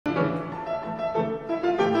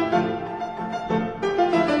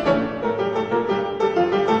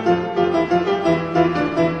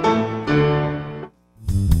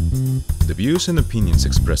views and opinions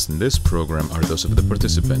expressed in this program are those of the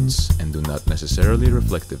participants and do not necessarily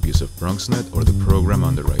reflect the views of BronxNet or the program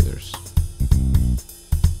underwriters.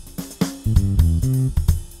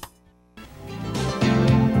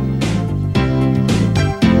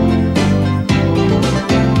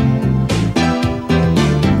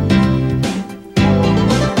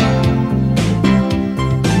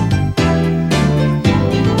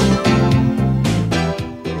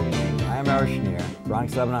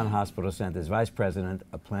 Lebanon Hospital Center's Vice President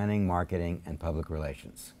of Planning, Marketing, and Public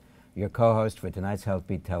Relations, your co-host for tonight's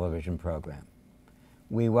Healthbeat television program.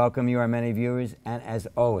 We welcome you, our many viewers, and as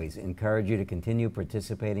always, encourage you to continue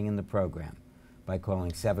participating in the program by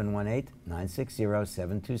calling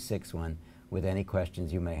 718-960-7261 with any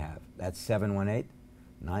questions you may have. That's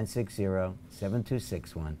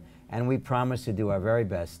 718-960-7261, and we promise to do our very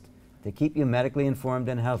best to keep you medically informed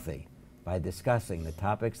and healthy by discussing the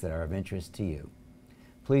topics that are of interest to you.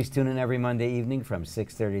 Please tune in every Monday evening from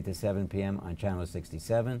 6:30 to 7 p.m. on Channel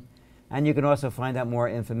 67, and you can also find out more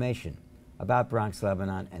information about Bronx,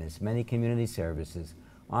 Lebanon, and its many community services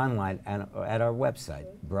online and at our website,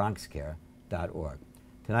 bronxcare.org.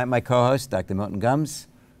 Tonight, my co-host, Dr. Milton Gums,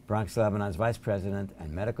 Bronx, Lebanon's Vice President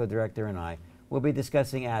and Medical Director, and I will be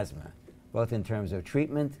discussing asthma, both in terms of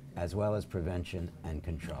treatment as well as prevention and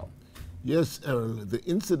control. Yes, Errol, the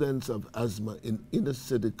incidence of asthma in inner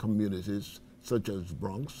city communities such as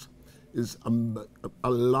Bronx, is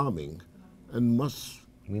alarming, and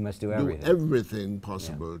we must do everything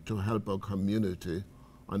possible to help our community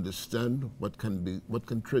understand what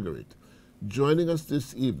can trigger it. Joining us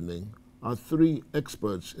this evening are three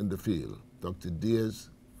experts in the field: Dr.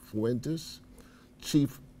 Diaz-Fuentes,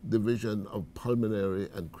 Chief Division of Pulmonary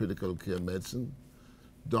and Critical Care Medicine;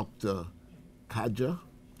 Dr. Kaja,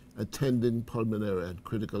 Attending Pulmonary and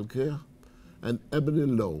Critical Care; and Ebony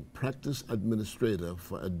Lowe, Practice Administrator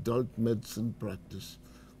for Adult Medicine Practice,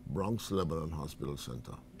 Bronx Lebanon Hospital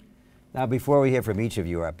Center. Now, before we hear from each of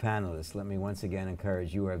you, our panelists, let me once again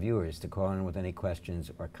encourage you, our viewers, to call in with any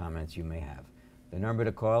questions or comments you may have. The number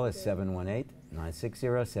to call is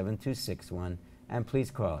 718-960-7261, and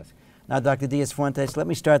please call us. Now, Dr. Diaz-Fuentes, let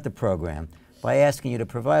me start the program by asking you to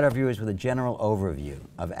provide our viewers with a general overview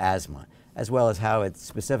of asthma, as well as how it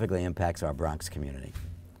specifically impacts our Bronx community.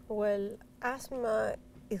 Well, asthma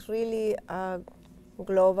is really a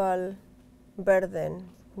global burden,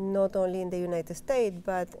 not only in the United States,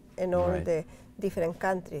 but in all the different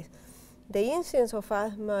countries. The incidence of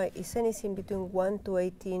asthma is anything between 1 to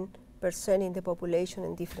 18% in the population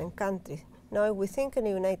in different countries. Now, if we think in the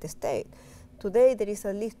United States, today there is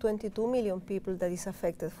at least 22 million people that is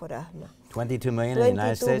affected for asthma. 22 million in the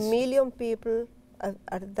United States? 22 million people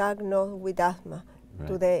are diagnosed with asthma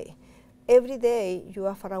today. Every day, you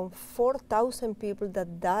have around 4,000 people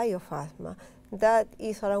that die of asthma. That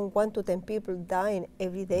is around 1 to 10 people dying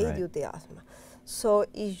every day due to asthma. So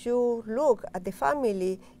if you look at the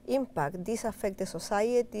family impact, this affects the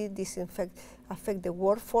society, this affect the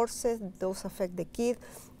workforces, those affect the kids.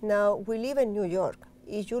 Now, we live in New York.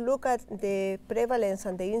 If you look at the prevalence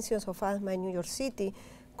and the incidence of asthma in New York City,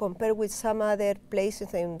 compared with some other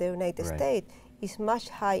places in the United States, it's much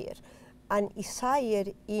higher. And is higher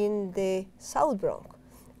in the South Bronx,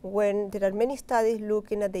 when there are many studies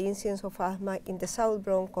looking at the incidence of asthma in the South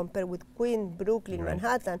Bronx compared with Queens, Brooklyn,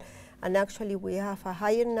 Manhattan, and actually we have a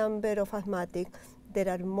higher number of asthmatics. There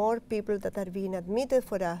are more people that are being admitted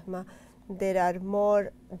for asthma. There are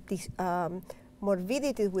more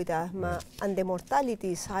morbidities with asthma, and the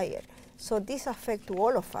mortality is higher. So this affects to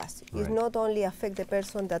all of us. It not only affect the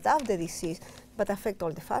person that have the disease, but affect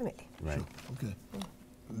all the family. Sure. Okay.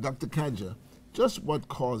 Dr. Kaja, just what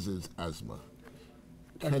causes asthma?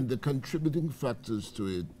 Can the contributing factors to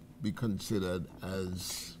it be considered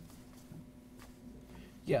as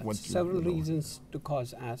several reasons to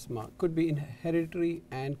cause asthma. Could be hereditary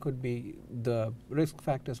and could be the risk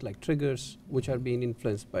factors like triggers which are being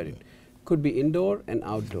influenced by it. Could be indoor and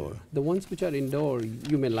outdoor. The ones which are indoor,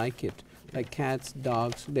 you may like it, like cats,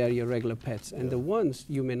 dogs, they are your regular pets. And the ones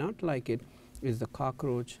you may not like it is the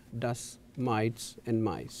cockroach, dust, mites, and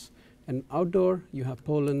mice. And outdoor, you have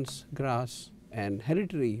pollens, grass, and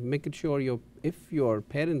hereditary. Making sure if your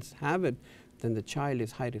parents have it, then the child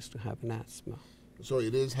is high risk to have an asthma. So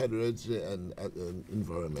it is hereditary and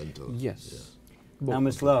environmental. Yes. Now,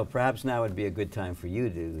 Ms. Lowe, perhaps now would be a good time for you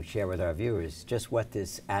to share with our viewers just what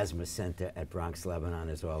this asthma center at Bronx, Lebanon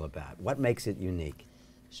is all about. What makes it unique?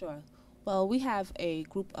 Sure. Well, we have a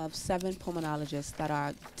group of 7 pulmonologists that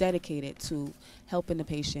are dedicated to helping the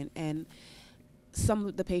patient, and some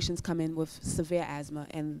of the patients come in with severe asthma,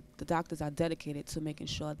 and the doctors are dedicated to making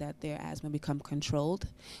sure that their asthma become controlled.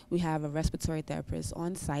 We have a respiratory therapist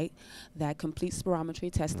on site that completes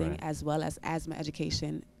spirometry testing as well as asthma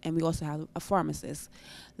education, and we also have a pharmacist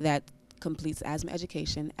that completes asthma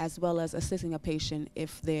education as well as assisting a patient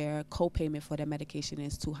if their co-payment for their medication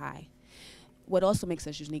is too high. What also makes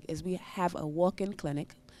us unique is we have a walk-in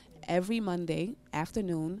clinic every Monday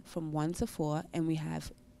afternoon from 1 to 4, and we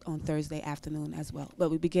have on Thursday afternoon as well. But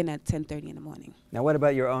we begin at 10:30 in the morning. Now, what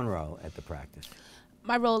about your own role at the practice?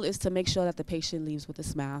 My role is to make sure that the patient leaves with a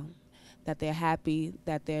smile, that they're happy,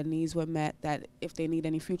 that their needs were met, that if they need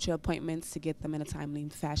any future appointments, to get them in a timely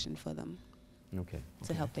fashion for them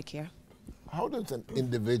to help their care. How does an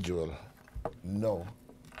individual know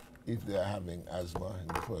if they're having asthma in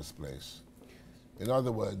the first place? In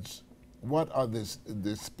other words, what are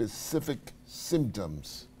the specific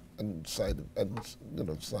symptoms and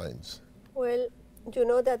signs? Well, you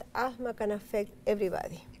know that asthma can affect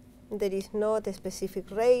everybody. There is not a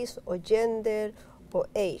specific race or gender or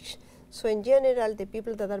age. So in general, the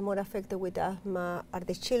people that are more affected with asthma are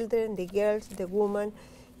the children, the girls, the women,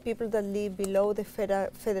 people that live below the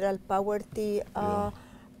federal poverty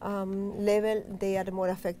level, they are more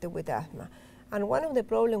affected with asthma. And one of the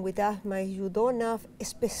problems with asthma is you don't have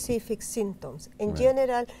specific symptoms. In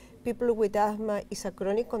general, people with asthma is a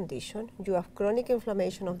chronic condition. You have chronic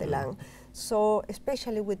inflammation of the lung. So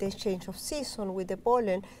especially with the change of season, with the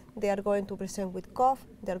pollen, they are going to present with cough.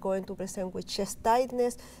 They are going to present with chest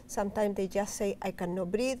tightness. Sometimes they just say, I cannot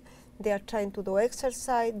breathe. They are trying to do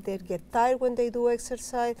exercise. They get tired when they do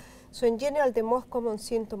exercise. So in general, the most common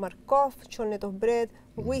symptoms are cough, shortness of breath,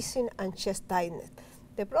 wheezing, and chest tightness.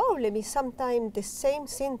 The problem is sometimes the same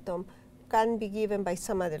symptom can be given by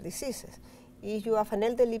some other diseases. If you have an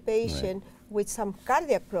elderly patient with some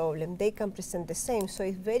cardiac problem, they can present the same. So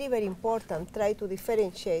it's very, very important, try to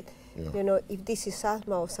differentiate, you know, if this is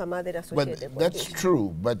asthma or some other associated But that's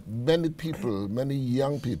true, but many people, many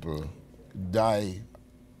young people die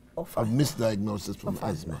of misdiagnosis from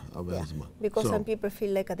asthma. Because some people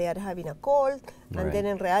feel like they are having a cold, and then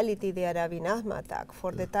in reality they are having asthma attack.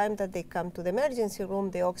 For the time that they come to the emergency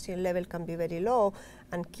room, the oxygen level can be very low,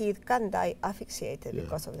 and kids can die asphyxiated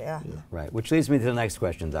because of the asthma. Right, which leads me to the next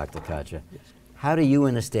question, Dr. Katja. How do you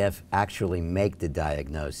and the staff actually make the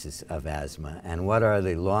diagnosis of asthma, and what are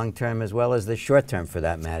the long-term as well as the short-term, for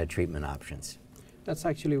that matter, treatment options? That's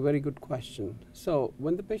actually a very good question. So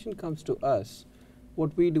when the patient comes to us,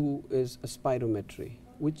 what we do is a spirometry,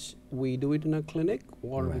 which we do it in a clinic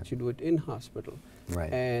or which you do it in hospital.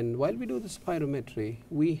 And while we do the spirometry,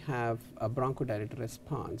 we have a bronchodilator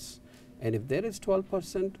response. And if there is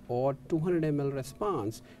 12% or 200 ml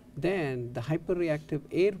response, then the hyperreactive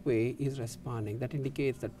airway is responding. That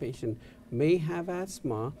indicates that patient may have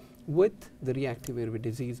asthma with the reactive airway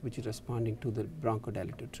disease, which is responding to the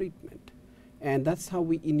bronchodilator treatment. And that's how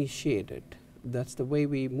we initiate it. That's the way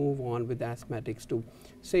we move on with asthmatics to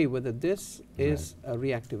say whether this is a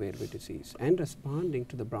reactive airway disease and responding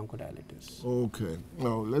to the bronchodilators. Okay.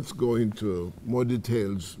 Now let's go into more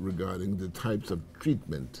details regarding the types of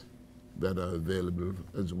treatment that are available,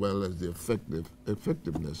 as well as the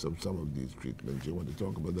effectiveness of some of these treatments. You want to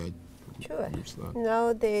talk about that? Sure.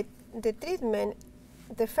 Now the treatment,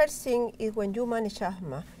 the first thing is when you manage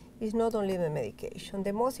asthma, is not only the medication.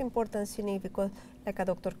 The most important thing is because, like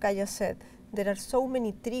Dr. Katja said, there are so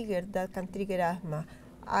many triggers that can trigger asthma.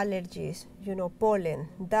 Allergies, you know, pollen,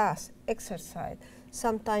 dust, exercise,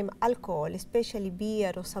 sometimes alcohol, especially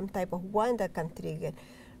beer or some type of wine that can trigger,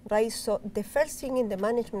 right? So the first thing in the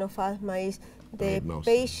management of asthma is the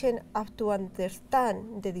patient have to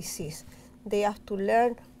understand the disease. They have to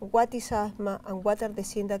learn what is asthma and what are the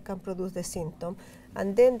things that can produce the symptom.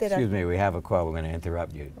 And then there Excuse me, we have a call. We're going to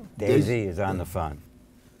interrupt you. Daisy is on the phone.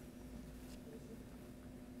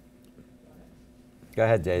 Go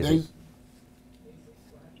ahead, Daisy.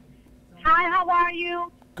 Hi, how are you?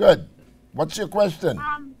 Good. What's your question?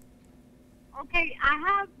 Okay, I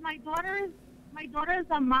have my daughter is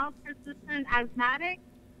a mild persistent asthmatic,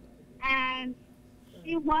 and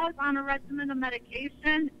she was on a regimen of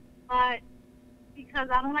medication, but because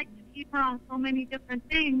I don't like to keep her on so many different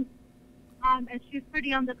things, and she's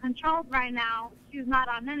pretty under control right now, she's not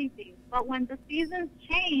on anything. But when the seasons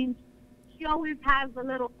change, she always has a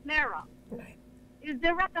little flare-up. Right. Is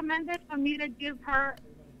it recommended for me to give her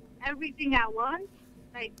everything at once,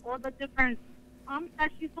 like all the different pumps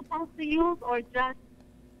that she's supposed to use, or just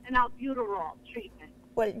an albuterol treatment?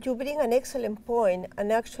 Well, you bring an excellent point,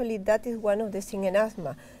 and actually that is one of the things in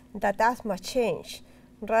asthma, that asthma change.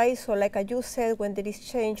 right? So like you said, when there is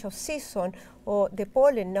change of season or the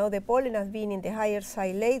pollen, now the pollen has been in the higher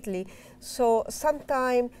side lately, so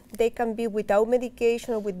sometimes they can be without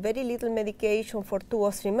medication or with very little medication for 2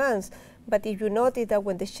 or 3 months. But if you notice that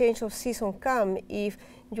when the change of season comes, if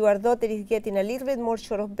your daughter is getting a little bit more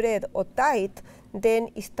short of breath or tight, then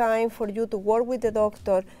it's time for you to work with the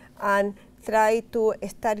doctor and try to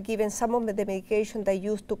start giving some of the medication that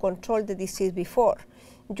used to control the disease before.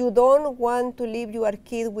 You don't want to leave your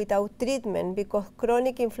kid without treatment because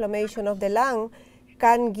chronic inflammation of the lung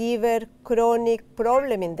can give a chronic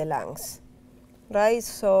problem in the lungs, right?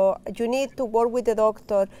 So you need to work with the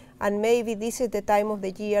doctor, and maybe this is the time of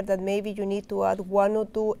the year that maybe you need to add 1 or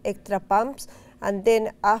 2 extra pumps, and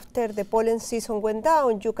then after the pollen season went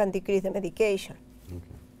down, you can decrease the medication.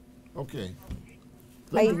 Okay.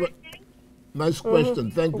 Nice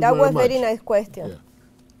question. Thank you that very was much. Very nice question. Yeah.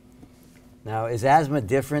 Now, is asthma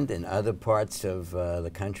different in other parts of the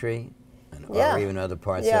country, or even other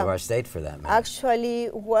parts of our state, for that matter? Actually,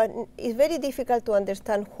 it's very difficult to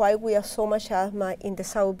understand why we have so much asthma in the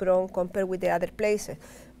South Bronx compared with the other places.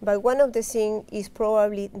 But one of the things is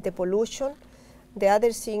probably the pollution. The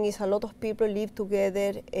other thing is a lot of people live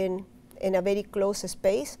together in a very close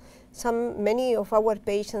space. Many of our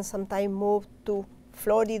patients sometimes move to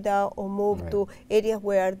Florida or move to areas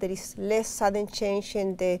where there is less sudden change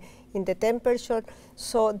in the temperature.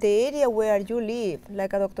 So the area where you live,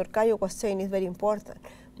 like Dr. Cayo was saying, is very important.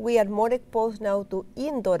 We are more exposed now to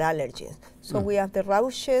indoor allergens. So we have the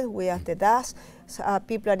rushes, we have the dust,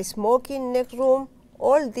 people are smoking next room.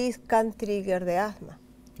 All these can trigger the asthma.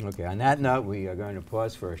 Okay, on that note, we are going to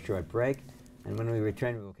pause for a short break. And when we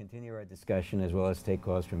return, we will continue our discussion as well as take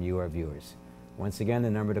calls from you, our viewers. Once again, the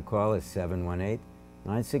number to call is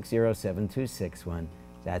 718-960-7261.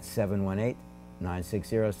 That's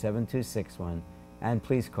 718-960-7261. And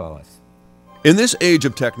please call us. In this age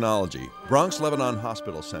of technology, Bronx Lebanon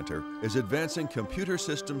Hospital Center is advancing computer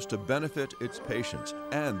systems to benefit its patients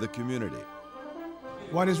and the community.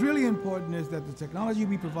 What is really important is that the technology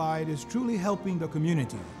we provide is truly helping the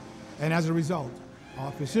community. And as a result,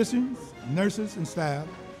 our physicians, nurses, and staff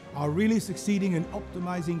are really succeeding in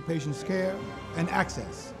optimizing patients' care and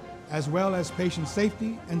access, as well as patient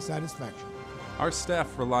safety and satisfaction. Our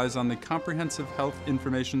staff relies on the comprehensive health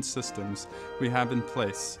information systems we have in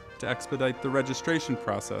place to expedite the registration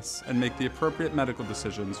process and make the appropriate medical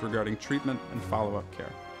decisions regarding treatment and follow-up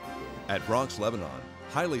care. At Bronx Lebanon,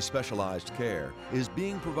 highly specialized care is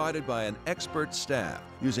being provided by an expert staff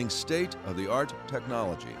using state-of-the-art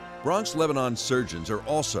technology. Bronx Lebanon surgeons are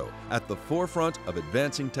also at the forefront of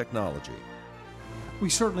advancing technology. We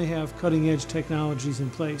certainly have cutting-edge technologies in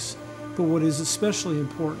place, but what is especially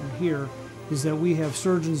important here is that we have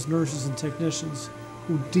surgeons, nurses, and technicians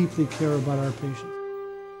who deeply care about our patients.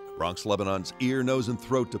 Bronx Lebanon's ear, nose, and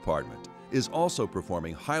throat department is also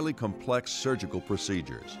performing highly complex surgical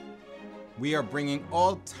procedures. We are bringing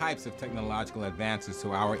all types of technological advances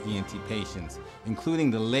to our ENT patients, including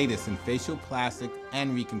the latest in facial plastic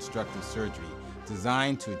and reconstructive surgery,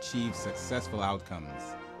 designed to achieve successful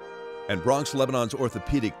outcomes. And Bronx Lebanon's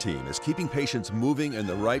orthopedic team is keeping patients moving in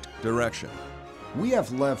the right direction. We have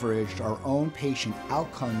leveraged our own patient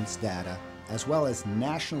outcomes data as well as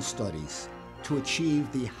national studies to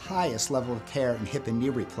achieve the highest level of care in hip and knee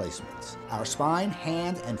replacements. Our spine,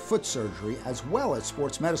 hand, and foot surgery, as well as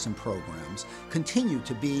sports medicine programs, continue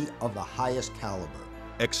to be of the highest caliber.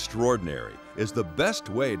 Extraordinary is the best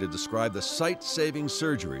way to describe the sight-saving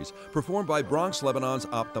surgeries performed by Bronx Lebanon's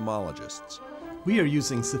ophthalmologists. We are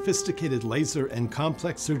using sophisticated laser and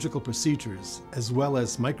complex surgical procedures, as well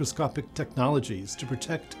as microscopic technologies to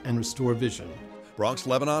protect and restore vision. Bronx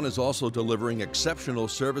Lebanon is also delivering exceptional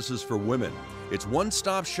services for women. Its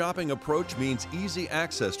one-stop shopping approach means easy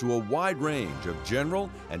access to a wide range of general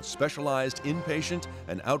and specialized inpatient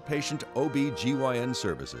and outpatient OB/GYN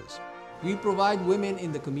services. We provide women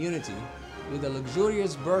in the community with a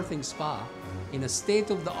luxurious birthing spa in a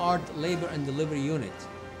state-of-the-art labor and delivery unit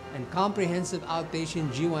and comprehensive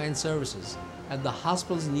outpatient GYN services at the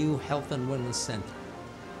hospital's new Health and Wellness Center.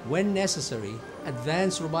 When necessary,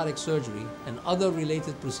 advanced robotic surgery and other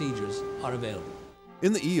related procedures are available.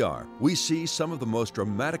 In the ER, we see some of the most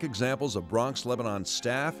dramatic examples of Bronx Lebanon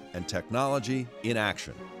staff and technology in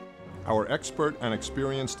action. Our expert and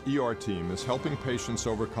experienced ER team is helping patients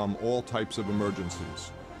overcome all types of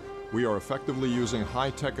emergencies. We are effectively using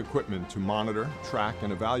high-tech equipment to monitor, track,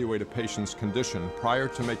 and evaluate a patient's condition prior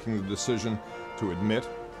to making the decision to admit,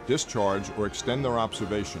 discharge, or extend their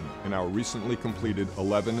observation in our recently completed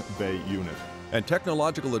 11-bay unit. And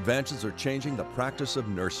technological advances are changing the practice of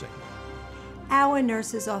nursing. Our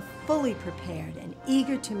nurses are fully prepared and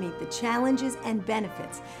eager to meet the challenges and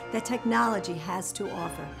benefits that technology has to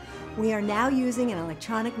offer. We are now using an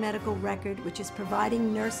electronic medical record, which is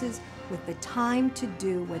providing nurses with the time to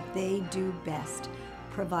do what they do best,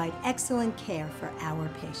 provide excellent care for our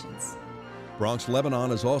patients. Bronx,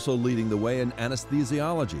 Lebanon is also leading the way in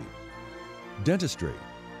anesthesiology, dentistry,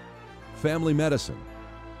 family medicine,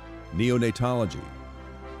 neonatology,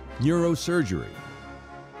 neurosurgery,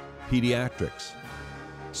 pediatrics,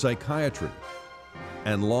 psychiatry,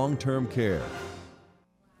 and long-term care.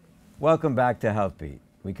 Welcome back to Healthbeat.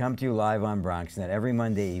 We come to you live on BronxNet every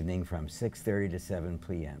Monday evening from 6:30 to 7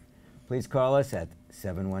 p.m. Please call us at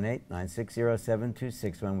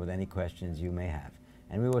 718-960-7261 with any questions you may have,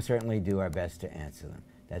 and we will certainly do our best to answer them.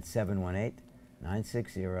 That's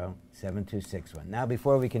 718-960-7261. Now,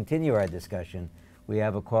 before we continue our discussion, we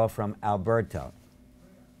have a call from Alberto.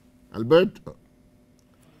 Alberto,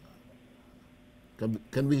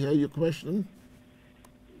 can we hear your question?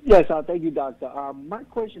 Yes, thank you, doctor. My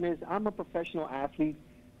question is, I'm a professional athlete,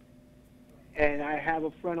 and I have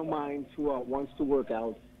a friend of mine who wants to work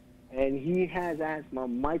out, and he has asthma.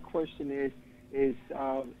 My question is it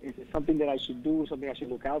something that I should do, something I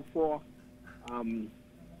should look out for?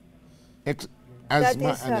 Asthma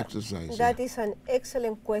and exercise. That is an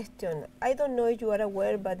excellent question. I don't know if you are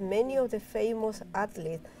aware, but many of the famous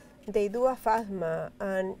athletes, they do have asthma,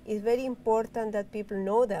 and it's very important that people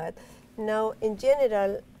know that. Now, in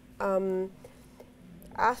general,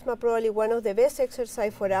 asthma, probably one of the best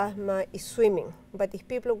exercise for asthma is swimming. But if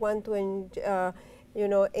people want to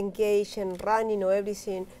engage in running or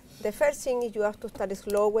everything, the first thing is you have to start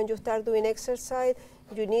slow when you start doing exercise.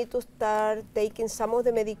 You need to start taking some of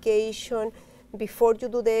the medication before you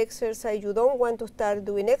do the exercise. You don't want to start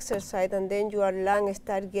doing exercise and then your lungs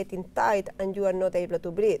start getting tight and you are not able to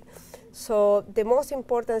breathe. So the most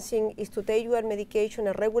important thing is to take your medication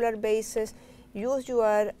on a regular basis. Use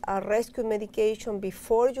your rescue medication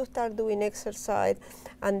before you start doing exercise,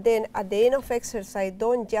 and then at the end of exercise,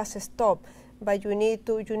 don't just stop. But you need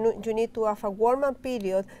to have a warm-up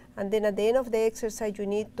period, and then at the end of the exercise, you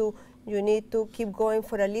need to keep going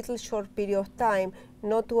for a little short period of time,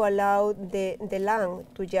 not to allow the lung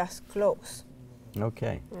to just close.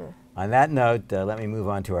 Okay. On that note, let me move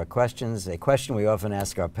on to our questions. A question we often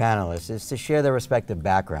ask our panelists is to share their respective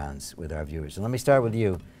backgrounds with our viewers. And let me start with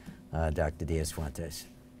you, Dr. Diaz-Fuentes.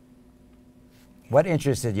 What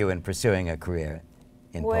interested you in pursuing a career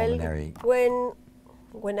in pulmonary?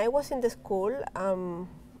 When I was in the school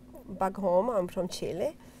back home, I'm from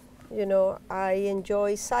Chile. I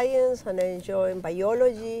enjoy science and I enjoy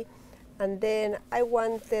biology, and then I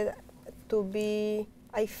wanted to be.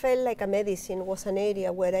 I felt like a medicine was an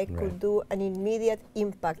area where I could do an immediate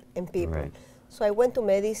impact in people. Right. So I went to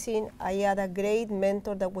medicine. I had a great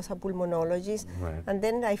mentor that was a pulmonologist, and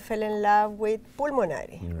then I fell in love with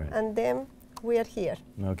pulmonary, and then we are here.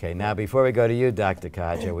 Okay, now before we go to you, Dr.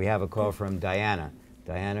 Kaja, we have a call from Diana.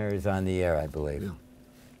 Diana is on the air, I believe. Yeah.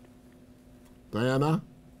 Diana,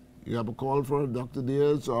 you have a call for Dr.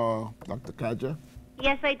 Diaz or Dr. Kaja?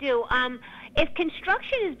 Yes, I do. If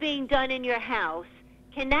construction is being done in your house,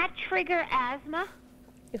 can that trigger asthma?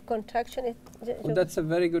 If contraction is... That's a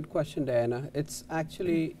very good question, Diana. It's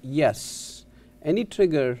actually yes. Any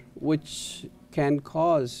trigger which can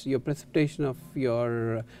cause your precipitation of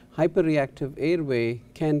your hyperreactive airway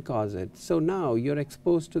can cause it. So now you're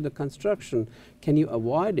exposed to the construction. Can you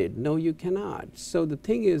avoid it? No, you cannot. So the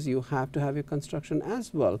thing is, you have to have your construction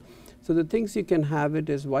as well. So the things you can have it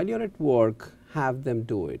is while you're at work, have them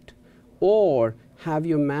do it. Or have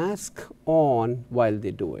your mask on while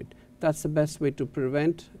they do it. That's the best way to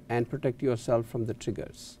prevent and protect yourself from the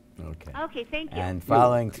triggers. Okay. Okay, thank you. And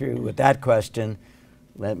following through with that question,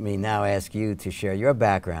 let me now ask you to share your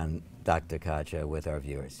background, Dr. Kaja, with our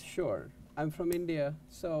viewers. Sure. I'm from India.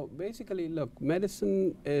 So basically, look,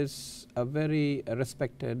 medicine is a very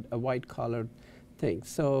respected, a white-collar thing.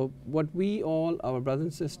 So what we all, our brothers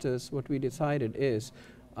and sisters, what we decided is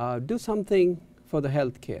do something for the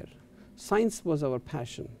healthcare. Science was our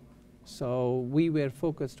passion. So we were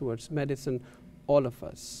focused towards medicine, all of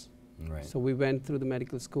us. Right. So we went through the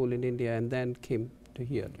medical school in India and then came to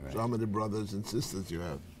here. Right. So how many brothers and sisters you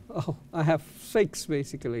have? Oh, I have 6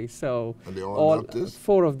 basically. So are they all doctors?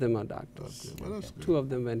 4 of them are doctors. Okay. Well, that's good. 2 of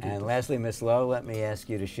them went. And lastly, Ms. Lowe, let me ask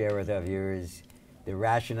you to share with our viewers the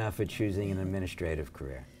rationale for choosing an administrative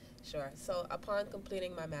career. Sure. So upon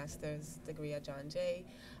completing my master's degree at John Jay,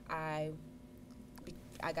 I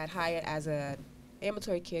got hired as an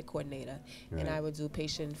ambulatory care coordinator, and I would do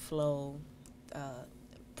patient flow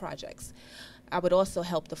projects. I would also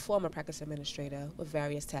help the former practice administrator with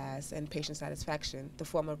various tasks and patient satisfaction, the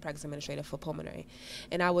former practice administrator for pulmonary.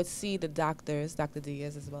 And I would see the doctors, Dr.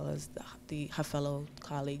 Diaz, as well as her fellow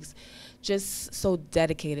colleagues, just so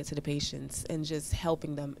dedicated to the patients and just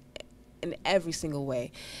helping them in every single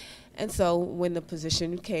way. And so when the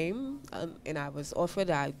position came and I was offered,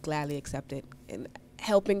 I gladly accepted. And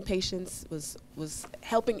helping patients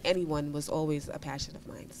helping anyone was always a passion of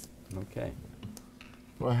mine. Okay.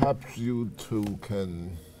 Perhaps you two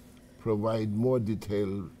can provide more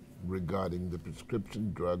detail regarding the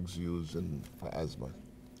prescription drugs used for asthma.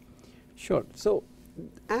 Sure. So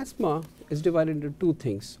asthma is divided into two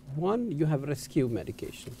things. One, you have rescue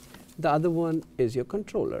medication. The other one is your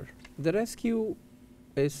controller. The rescue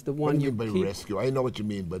is the one you keep. What do you mean by rescue? I know what you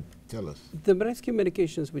mean, but tell us. The rescue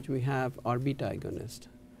medications which we have are beta agonists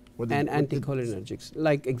and anticholinergics,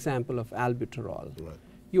 like example of albuterol. Right.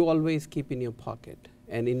 You always keep in your pocket,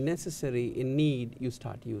 and in need, you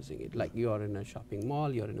start using it. Like you are in a shopping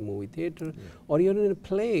mall, you're in a movie theater, or you're in a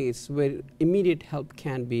place where immediate help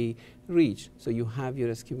can be reached. So you have your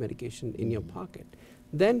rescue medication in your pocket.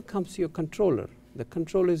 Then comes your controller. The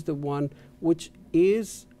controller is the one which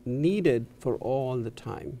is needed for all the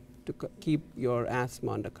time to keep your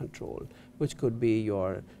asthma under control, which could be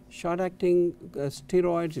your short-acting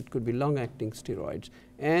steroids, it could be long-acting steroids,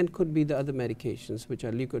 and could be the other medications which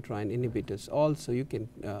are leukotriene inhibitors. Also, you can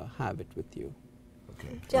have it with you.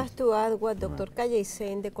 Okay. Just to add what Dr. Calle is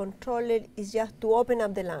saying, the controller is just to open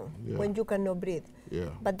up the lung when you cannot breathe. Yeah.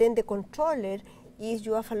 But then the controller is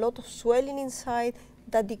you have a lot of swelling inside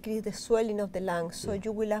that decrease the swelling of the lungs, so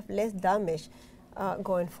you will have less damage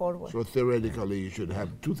going forward. So theoretically, you should have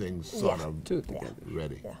two things sort of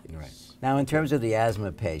ready. Yeah. Right. Now, in terms of the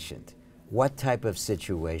asthma patient, what type of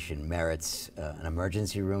situation merits an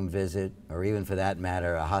emergency room visit, or even for that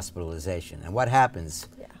matter, a hospitalization? And what happens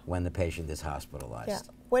when the patient is hospitalized? Yeah.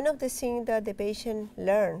 One of the things that the patient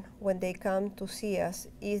learn when they come to see us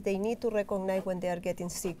is they need to recognize when they are getting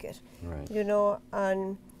sicker. Right. You know,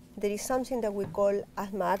 and there is something that we call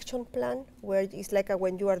asthma action plan, where it's like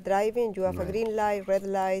when you are driving, you have a green light, red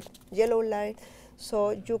light, yellow light,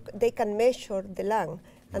 so they can measure the lung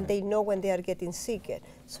and they know when they are getting sicker.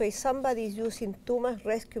 So if somebody is using too much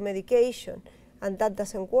rescue medication and that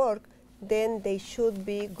doesn't work, then they should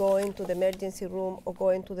be going to the emergency room or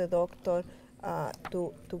going to the doctor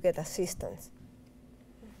to get assistance.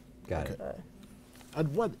 Got it. At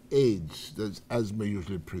what age does asthma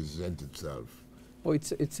usually present itself? Oh,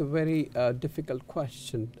 it's a very difficult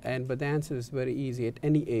question, but the answer is very easy. At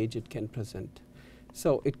any age, it can present.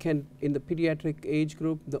 So it can, in the pediatric age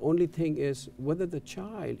group, the only thing is whether the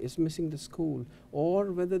child is missing the school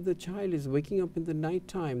or whether the child is waking up in the night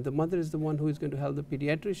time. The mother is the one who is going to help the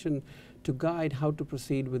pediatrician to guide how to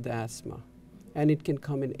proceed with the asthma. And it can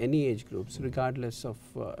come in any age groups, regardless of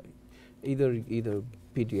either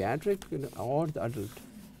pediatric or the adult.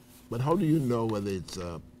 But how do you know whether it's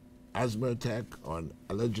asthma attack or an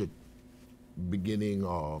allergic beginning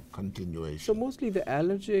or continuation? So mostly the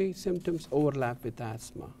allergy symptoms overlap with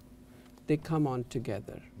asthma. They come on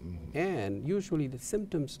together. And usually the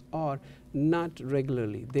symptoms are not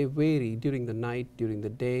regularly. They vary during the night, during the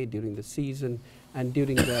day, during the season, and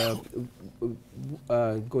during the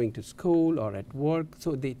going to school or at work,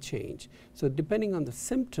 so they change. So depending on the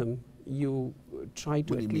symptom, you try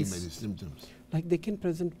to What do at you mean least... by the symptoms? Like they can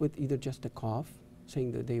present with either just a cough,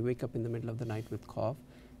 saying that they wake up in the middle of the night with cough.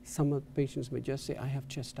 Some of the patients may just say, I have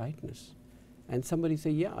chest tightness. And somebody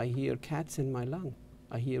say, yeah, I hear cats in my lung.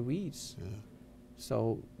 I hear wheeze. Yeah.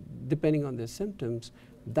 So depending on their symptoms,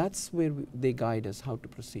 that's where they guide us how to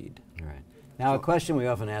proceed. All right. Now, a question we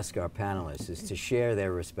often ask our panelists is to share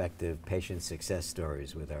their respective patient success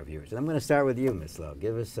stories with our viewers. And I'm going to start with you, Ms. Lowe.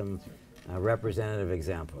 Give us some representative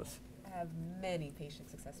examples. I have many patient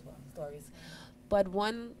success stories. But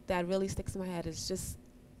one that really sticks in my head is just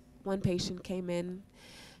one patient came in,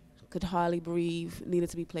 could hardly breathe, needed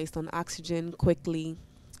to be placed on oxygen quickly.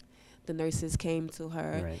 The nurses came to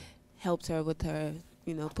her, helped her with her,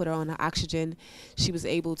 put her on her oxygen. She was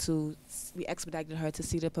able to, we expedited her to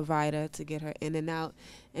see the provider to get her in and out.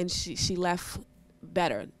 And she left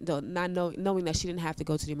better, though not knowing that she didn't have to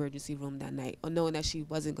go to the emergency room that night, or knowing that she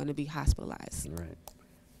wasn't going to be hospitalized. Right.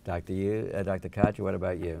 Dr. Katja, what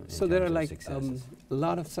about you? So there are like a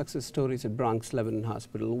lot of success stories at Bronx Lebanon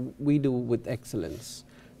Hospital. We do with excellence.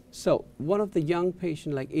 So one of the young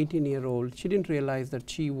patient, like 18-year-old, she didn't realize that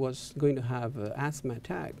she was going to have an asthma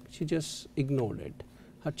attack. She just ignored it.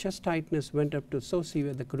 Her chest tightness went up to so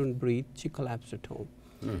severe that couldn't breathe. She collapsed at home.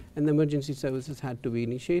 And the emergency services had to be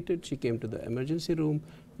initiated. She came to the emergency room,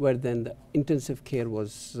 where then the intensive care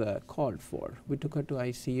was called for. We took her to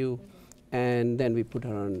ICU. And then we put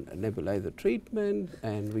her on a nebulizer treatment,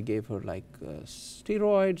 and we gave her like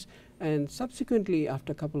steroids. And subsequently,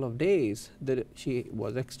 after a couple of days, she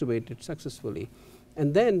was extubated successfully.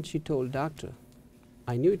 And then she told doctor,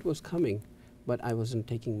 I knew it was coming, but I wasn't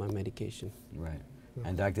taking my medication. Right.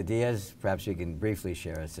 And Dr. Diaz, perhaps you can briefly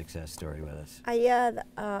share a success story with us. I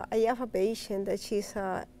have a patient that she's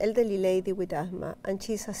an elderly lady with asthma, and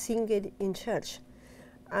she's a singer in church.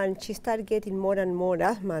 And she started getting more and more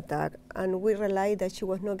asthma attack, and we realized that she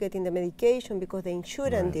was not getting the medication because the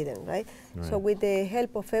insurance didn't, right? So with the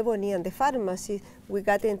help of Ebony and the pharmacy, we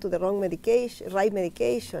got into the right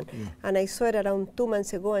medication. And I saw it around 2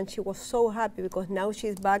 months ago, and she was so happy because now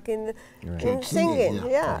she's back in singing.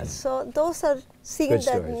 So those are things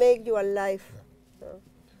that make you alive.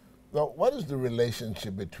 Now, what is the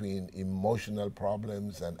relationship between emotional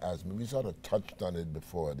problems and asthma? We sort of touched on it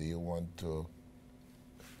before. Do you want to?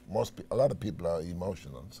 A lot of people are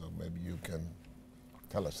emotional, so maybe you can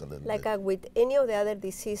tell us a little bit. Like with any of the other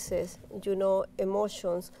diseases, you know,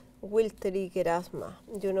 emotions will trigger asthma.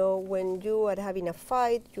 You know, when you are having a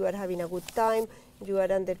fight, you are having a good time, you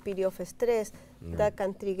are under period of stress, that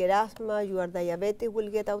can trigger asthma. Your diabetes will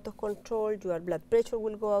get out of control, your blood pressure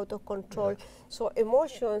will go out of control. So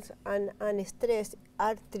emotions and stress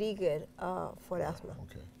are trigger for asthma.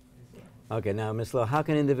 Okay, now Ms. Lowe, how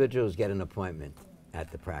can individuals get an appointment at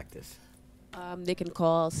the practice? They can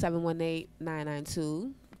call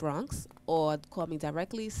 718-992-BRONX or call me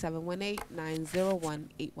directly,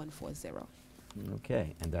 718-901-8140.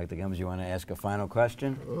 Okay, and Dr. Gumbs, you want to ask a final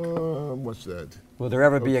question? What's that? Will there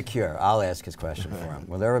ever be a cure? I'll ask his question for him.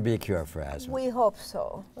 Will there ever be a cure for asthma? We hope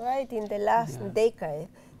so, right? In the last decade,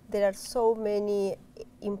 there are so many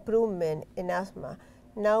improvements in asthma.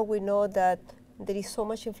 Now we know that there is so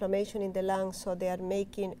much inflammation in the lungs, so they are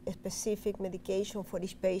making a specific medication for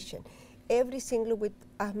each patient. Every single with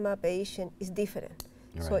asthma patient is different.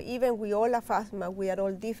 So even we all have asthma, we are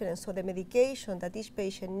all different. So the medication that each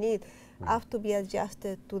patient needs have to be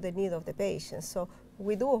adjusted to the need of the patient. So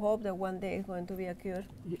we do hope that one day it's going to be a cure.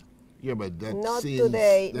 Yeah, but that not seems,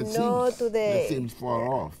 today. That Not today. That seems far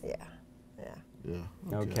off.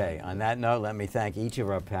 Okay, on that note, let me thank each of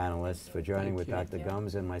our panelists for joining with Dr.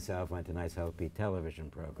 Gumbs and myself on tonight's Healthbeat television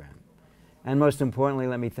program. And most importantly,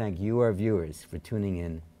 let me thank you, our viewers, for tuning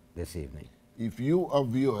in this evening. If you, our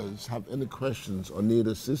viewers, have any questions or need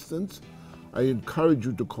assistance, I encourage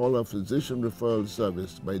you to call our physician referral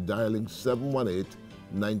service by dialing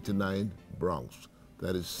 718-99-BRONX.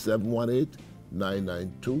 That is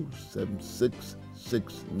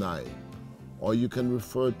 718-992-7669. Or you can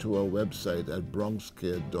refer to our website at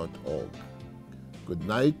bronxcare.org. Good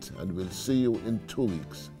night, and we'll see you in 2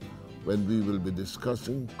 weeks when we will be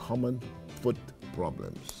discussing common foot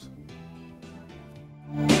problems.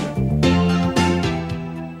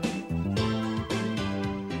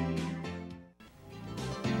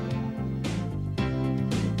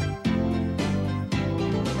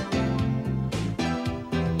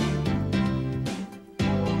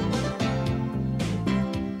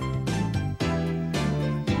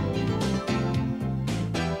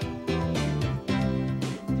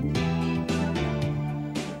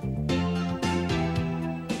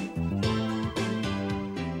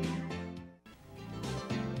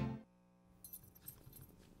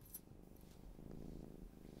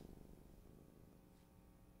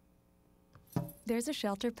 There's a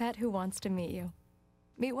shelter pet who wants to meet you.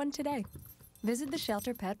 Meet one today. Visit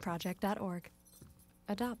theshelterpetproject.org.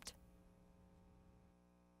 Adopt.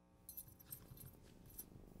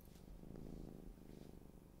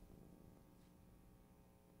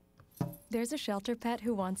 There's a shelter pet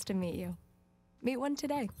who wants to meet you. Meet one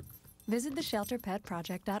today. Visit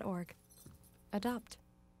theshelterpetproject.org. Adopt.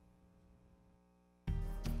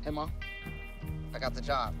 Hey, Mom. I got the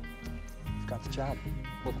job. You've got the job.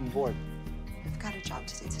 Welcome aboard. I've got a job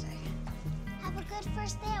to do today. Have a good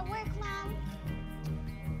first day at work, Mom.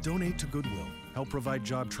 Donate to Goodwill. Help provide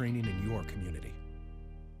job training in your community.